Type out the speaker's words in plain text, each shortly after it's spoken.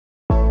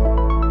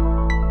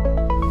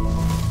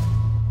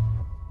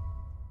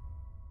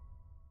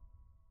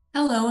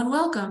Hello and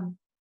welcome.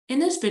 In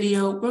this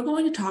video, we're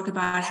going to talk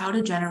about how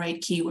to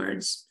generate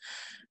keywords.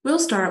 We'll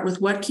start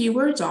with what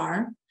keywords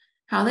are,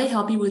 how they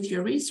help you with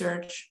your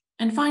research,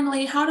 and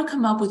finally, how to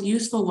come up with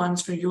useful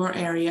ones for your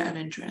area of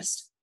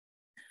interest.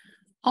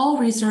 All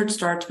research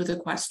starts with a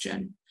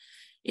question.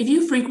 If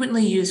you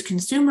frequently use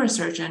consumer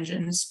search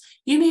engines,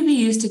 you may be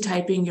used to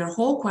typing your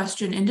whole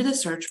question into the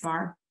search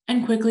bar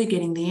and quickly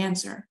getting the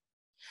answer.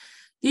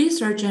 These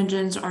search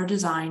engines are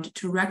designed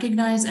to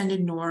recognize and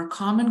ignore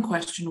common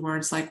question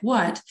words like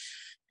what,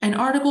 and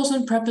articles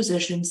and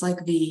prepositions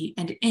like the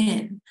and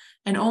in,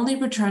 and only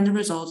return the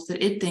results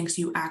that it thinks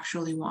you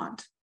actually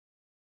want.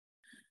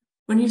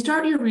 When you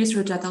start your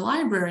research at the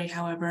library,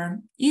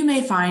 however, you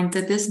may find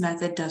that this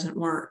method doesn't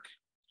work.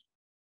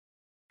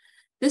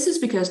 This is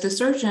because the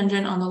search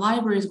engine on the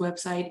library's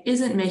website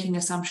isn't making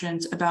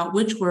assumptions about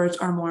which words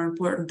are more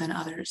important than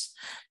others,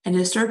 and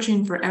is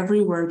searching for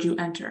every word you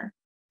enter.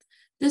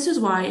 This is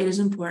why it is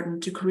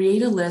important to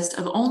create a list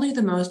of only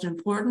the most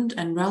important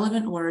and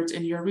relevant words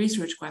in your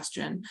research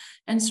question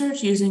and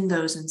search using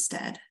those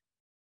instead.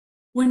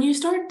 When you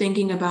start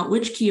thinking about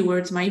which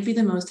keywords might be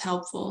the most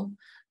helpful,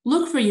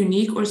 look for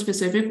unique or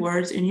specific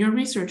words in your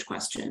research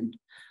question.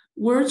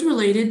 Words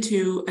related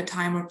to a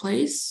time or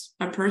place,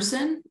 a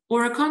person,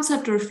 or a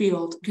concept or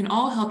field can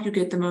all help you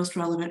get the most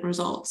relevant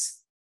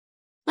results.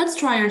 Let's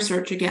try our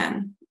search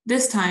again,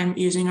 this time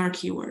using our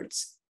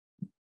keywords.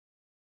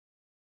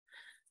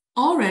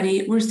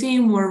 Already, we're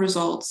seeing more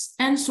results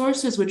and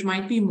sources which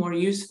might be more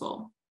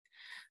useful.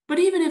 But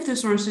even if the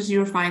sources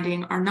you're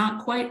finding are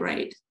not quite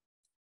right,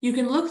 you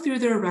can look through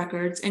their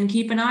records and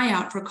keep an eye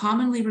out for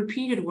commonly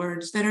repeated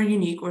words that are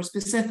unique or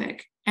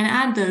specific, and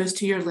add those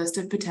to your list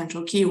of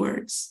potential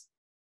keywords.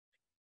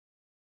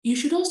 You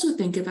should also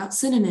think about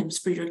synonyms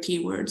for your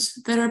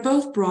keywords that are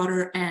both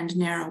broader and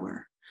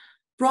narrower.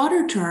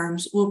 Broader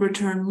terms will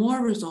return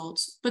more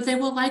results, but they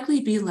will likely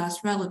be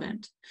less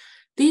relevant.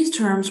 These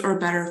terms are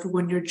better for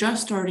when you're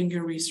just starting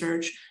your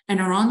research and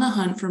are on the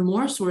hunt for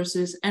more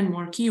sources and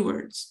more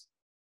keywords.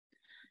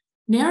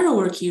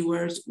 Narrower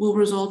keywords will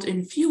result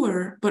in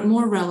fewer but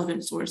more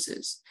relevant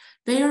sources.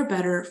 They are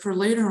better for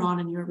later on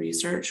in your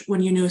research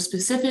when you know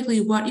specifically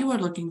what you are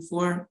looking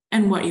for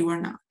and what you are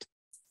not.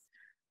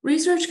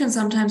 Research can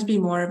sometimes be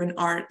more of an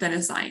art than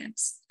a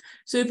science.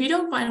 So if you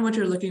don't find what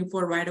you're looking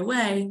for right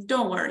away,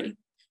 don't worry.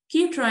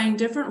 Keep trying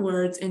different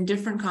words in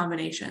different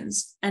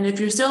combinations, and if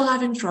you're still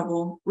having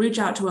trouble, reach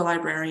out to a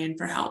librarian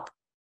for help.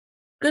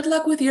 Good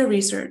luck with your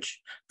research.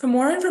 For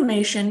more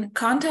information,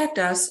 contact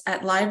us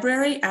at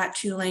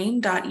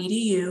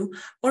library@tulane.edu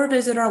or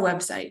visit our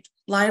website,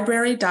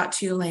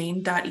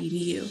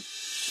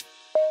 library.tulane.edu.